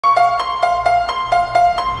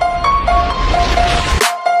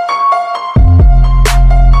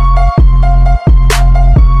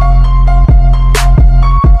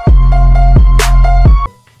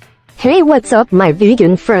Hey, what's up my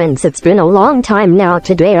vegan friends? It's been a long time now.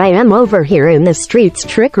 Today I am over here in the streets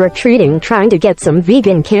trick-or-treating, trying to get some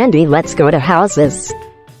vegan candy. Let's go to houses.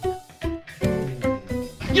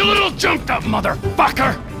 You little jumped up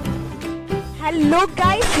motherfucker! Hello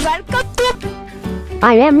guys, welcome to...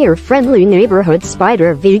 I am your friendly neighborhood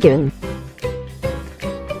spider vegan.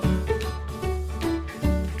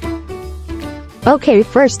 Okay,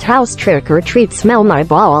 first house trick-or-treat, smell my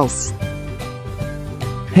balls.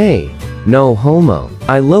 Hey, no homo.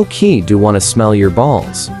 I low-key do want to smell your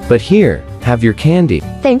balls. But here, have your candy.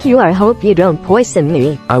 Thank you, I hope you don't poison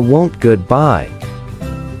me. I won't. Goodbye.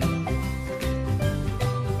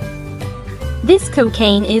 This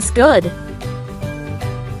cocaine is good.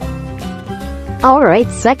 Alright,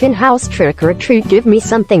 second house trick-or-treat, give me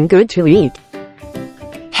something good to eat.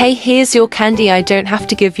 Hey, here's your candy. I don't have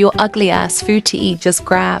to give your ugly ass food to eat, just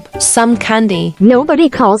grab some candy. Nobody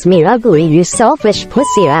calls me ugly, you selfish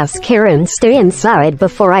pussy ass Karen. Stay inside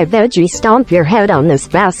before I veggie stomp your head on this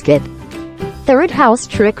basket. Third house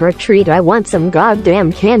trick-or-treat, I want some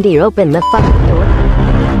goddamn candy. Open the fucking door.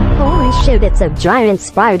 Holy shit, it's a giant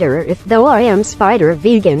spider. If though I am spider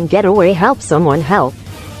vegan, get away, help someone, help.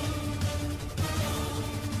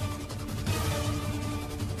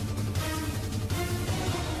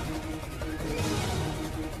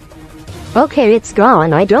 Okay, it's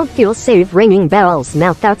gone. I don't feel safe ringing bells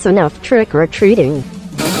now. That's enough trick-or-treating.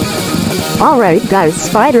 Alright guys,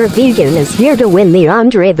 Spider Vegan is here to win the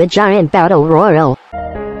Andre the Giant Battle Royal.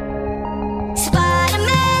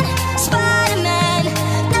 Spider-Man, Spider-Man,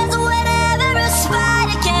 does whatever a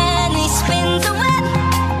spider can. He spins a web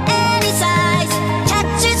any size,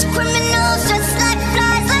 catches criminals just like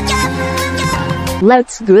flies. Look out, look out.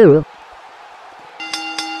 Let's go.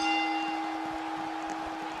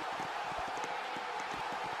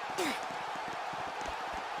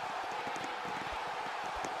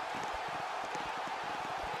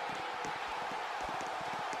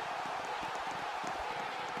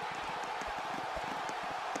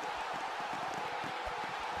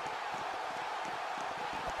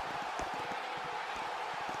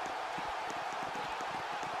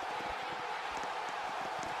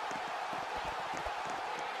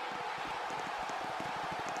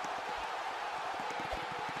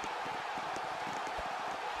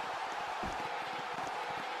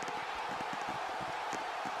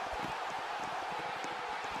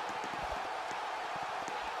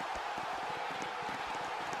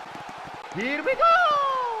 Here we go!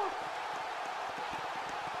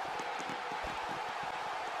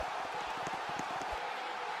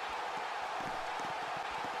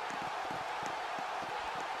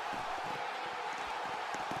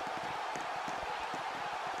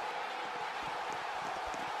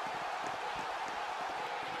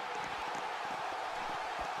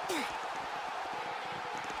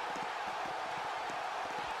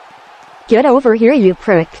 Get over here, you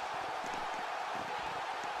prick.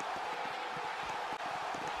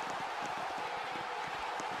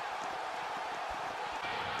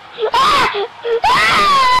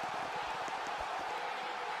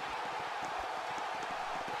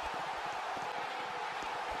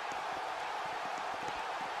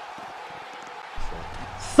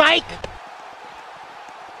 Psych!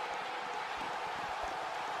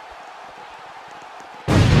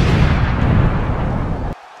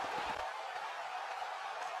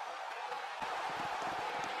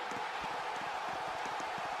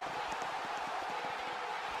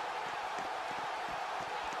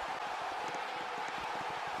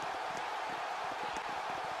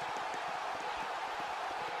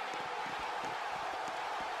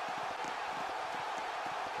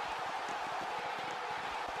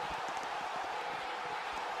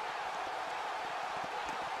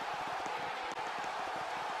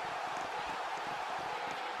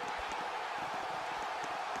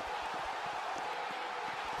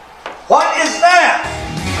 What is that?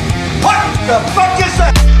 What the fuck is